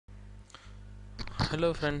Hello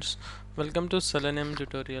friends, welcome to Selenium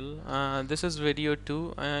tutorial. This is video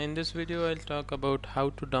 2. In this video I'll talk about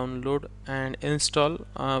how to download and install,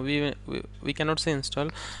 we cannot say install,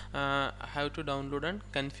 how to download and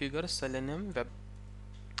configure Selenium web.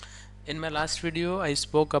 In my last video I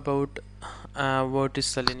spoke about what is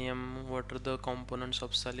Selenium, what are the components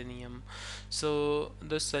of Selenium. So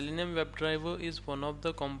the Selenium WebDriver is one of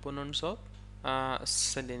the components of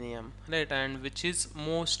Selenium, right, and which is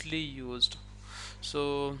mostly used.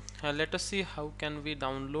 So let us see how can we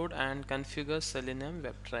download and configure Selenium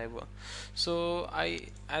WebDriver. So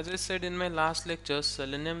as I said in my last lecture,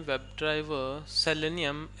 Selenium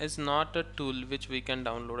is not a tool which we can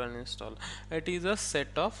download and install. It is a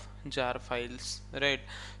set of jar files, right?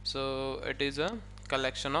 So it is a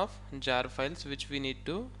collection of jar files which we need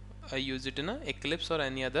to use it in a Eclipse or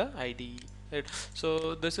any other IDE, right?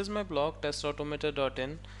 So this is my blog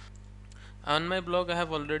testautomator.in. On my blog I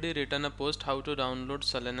have already written a post how to download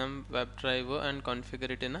Selenium WebDriver and configure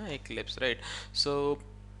it in a Eclipse, right? So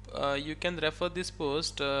you can refer this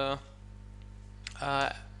post. Uh,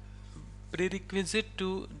 Prerequisite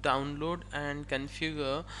to download and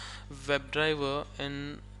configure WebDriver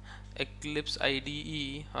in Eclipse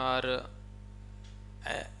IDE or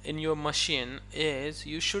in your machine is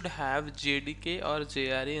you should have JDK or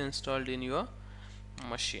JRE installed in your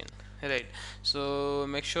machine, right? So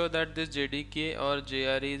make sure that this JDK or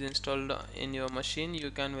JRE is installed in your machine. You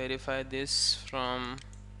can verify this from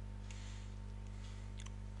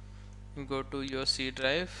go to your C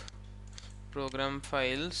drive, program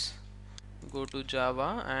files, go to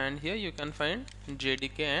Java, and here you can find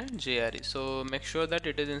JDK and JRE. So make sure that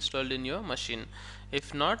it is installed in your machine.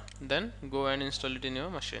 If not, then go and install it in your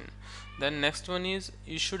machine. Then next one is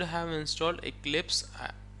you should have installed Eclipse.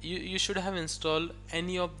 You should have installed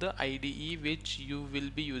any of the IDE which you will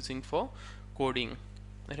be using for coding,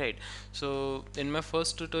 right? So in my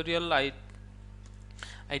first tutorial I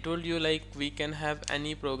told you like we can have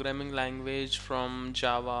any programming language from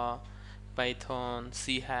Java, Python,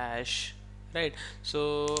 C hash, right?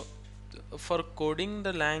 So for coding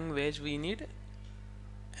the language we need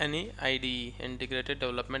any IDE, integrated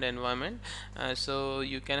development environment. So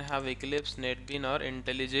you can have Eclipse, NetBeans or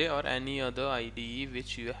IntelliJ or any other IDE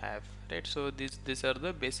which you have, right? So these are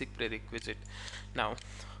the basic prerequisite. Now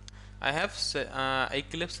I have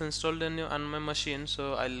Eclipse installed on my machine,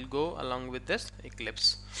 so I'll go along with this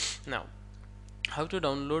Eclipse. Now how to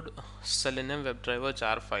download Selenium WebDriver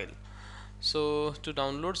jar file. So to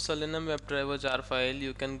download Selenium WebDriver jar file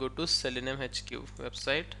you can go to Selenium HQ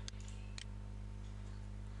website.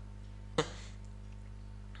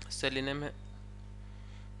 Selenium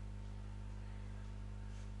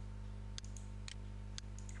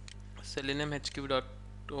seleniumhq.org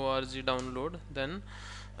download. Then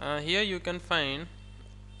here you can find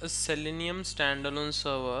a Selenium standalone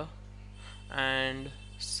server and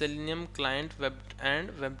Selenium client web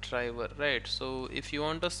and WebDriver, right? So if you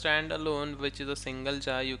want a standalone which is a single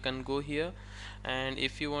jar, you can go here, and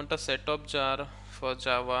if you want a setup jar for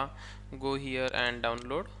Java, go here and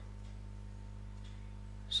download.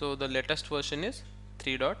 So the latest version is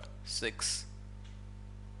 3.6.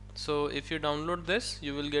 So if you download this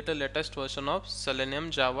you will get a latest version of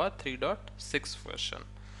Selenium Java 3.6 version.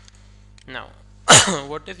 Now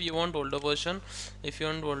what if you want older version? If you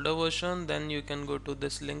want older version, then you can go to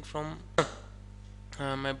this link from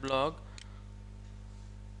my blog.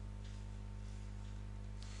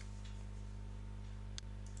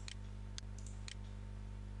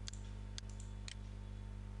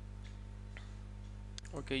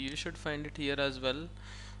 Okay, you should find it here as well.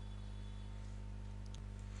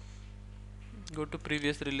 Go to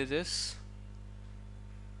previous releases.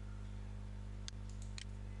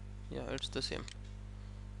 Yeah, it's the same.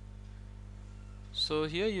 So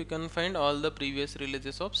here you can find all the previous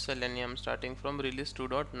releases of Selenium starting from release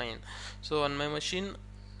 2.9. So on my machine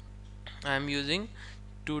I am using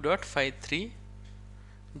 2.53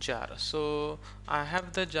 jar. So I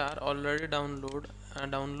have the jar already downloaded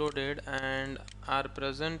and are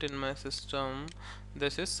present in my system.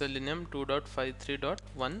 This is Selenium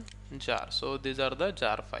 2.53.1 jar. So these are the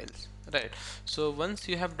jar files, right? So once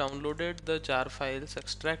you have downloaded the jar files,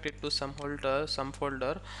 extract it to some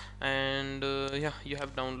folder, and yeah, you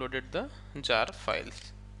have downloaded the jar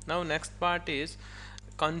files. Now next part is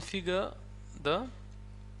configure the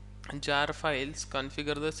jar files,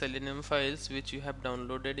 configure the Selenium files which you have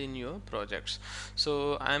downloaded in your projects.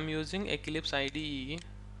 So I am using Eclipse IDE.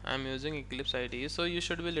 So you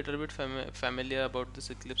should be a little bit familiar about this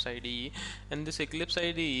Eclipse IDE. And this Eclipse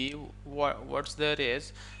IDE, what's there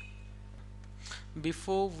is,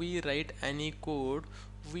 before we write any code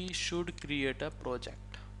we should create a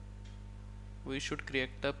project. we should create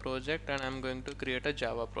a project, and I'm going to create a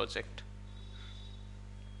Java project.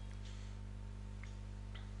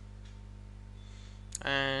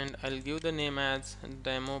 And I'll give the name as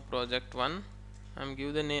demo project 1. I'll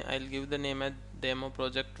give the name as demo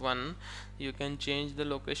project 1. You can change the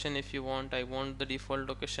location if you want. I want the default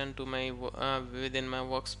location to my within my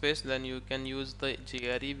workspace. Then you can use the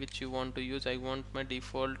JRE which you want to use. I want my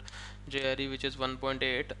default JRE which is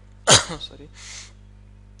 1.8. Sorry.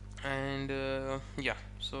 And yeah,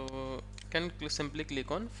 so can simply click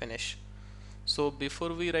on finish. So before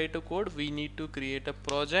we write a code, we need to create a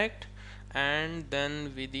project, and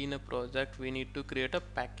then within a project we need to create a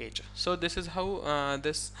package. So this is how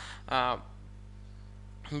this uh,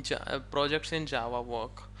 projects in Java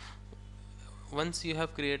work. Once you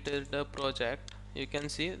have created a project, you can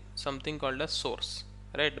see something called a source,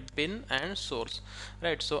 right? Bin and source,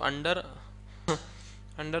 right? So under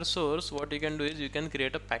under source, what you can do is you can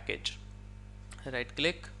create a package. Right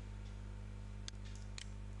click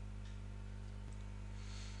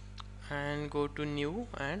and go to new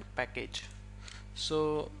and package.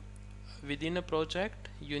 So within a project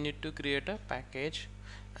you need to create a package,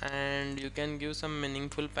 and you can give some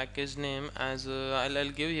meaningful package name as I'll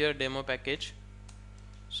give here demo package.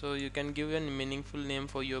 So you can give a meaningful name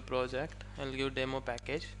for your project. I'll give demo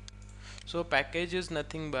package. So package is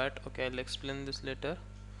nothing but, okay, I'll explain this later.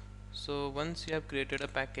 So once you have created a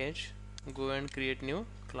package, go and create new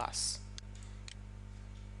class.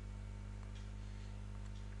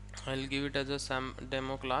 I'll give it as a some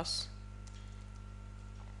demo class,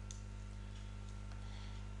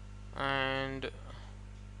 and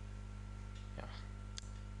yeah.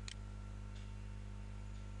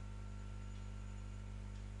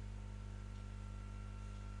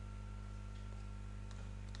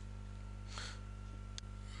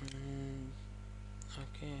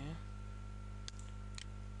 Okay.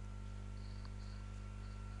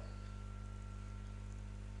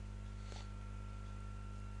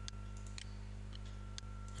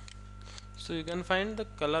 So you can find the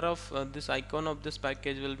color of this icon of this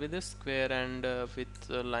package will be this square and with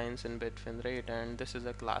lines in between, right? And this is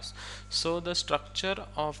a class. So the structure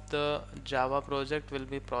of the Java project will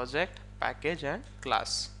be project, package and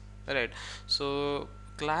class, right? So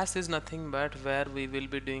class is nothing but where we will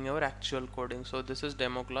be doing our actual coding. So this is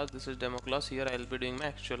demo class, this is demo class. Here I will be doing my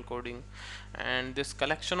actual coding, and this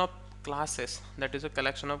collection of classes, that is a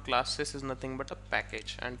collection of classes, is nothing but a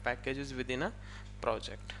package, and package is within a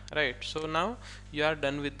project, right? So now you are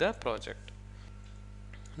done with the project.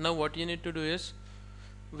 Now what you need to do is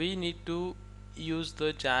we need to use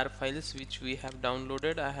the jar files which we have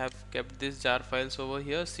downloaded. I have kept these jar files over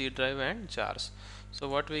here, C drive and jars. So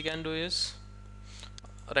what we can do is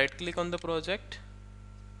right click on the project.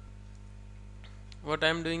 What I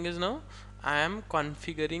am doing is now I am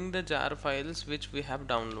configuring the jar files which we have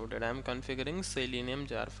downloaded. I am configuring Selenium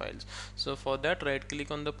jar files. So for that, right click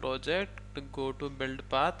on the project, to go to build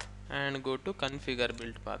path and go to configure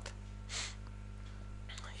build path.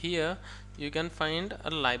 Here you can find a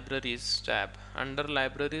libraries tab. Under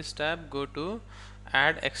libraries tab, go to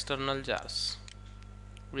add external jars.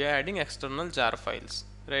 We are adding external jar files,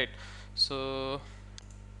 right? So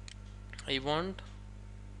I want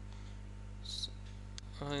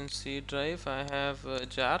in C drive I have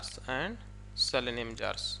jars and Selenium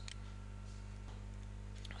jars.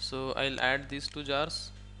 So I'll add these two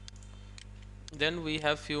jars. Then we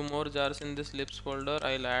have few more jars in this libs folder.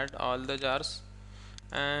 I'll add all the jars,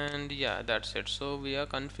 and yeah, that's it. So we are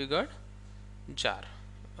configured jar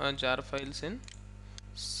jar files in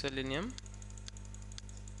Selenium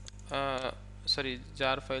uh, sorry,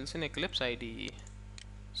 jar files in Eclipse IDE.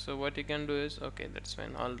 So what you can do is, okay, that's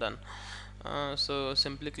fine, all done. So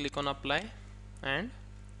simply click on apply and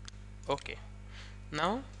okay.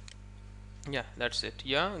 Now yeah, that's it.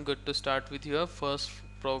 Yeah, good to start with your first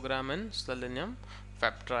program in Selenium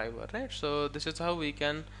WebDriver, right? So this is how we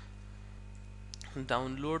can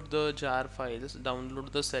download the jar files,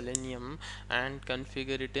 download the Selenium and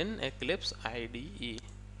configure it in Eclipse IDE,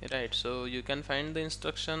 right? So you can find the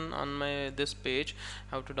instruction on my this page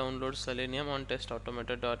how to download Selenium on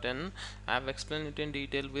testautomator.in. I have explained it in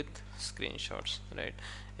detail with screenshots, right?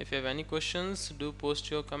 If you have any questions, do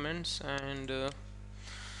post your comments, and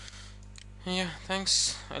yeah,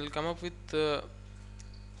 thanks. I'll come up with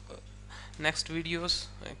next videos.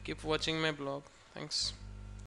 Keep watching my blog. Thanks.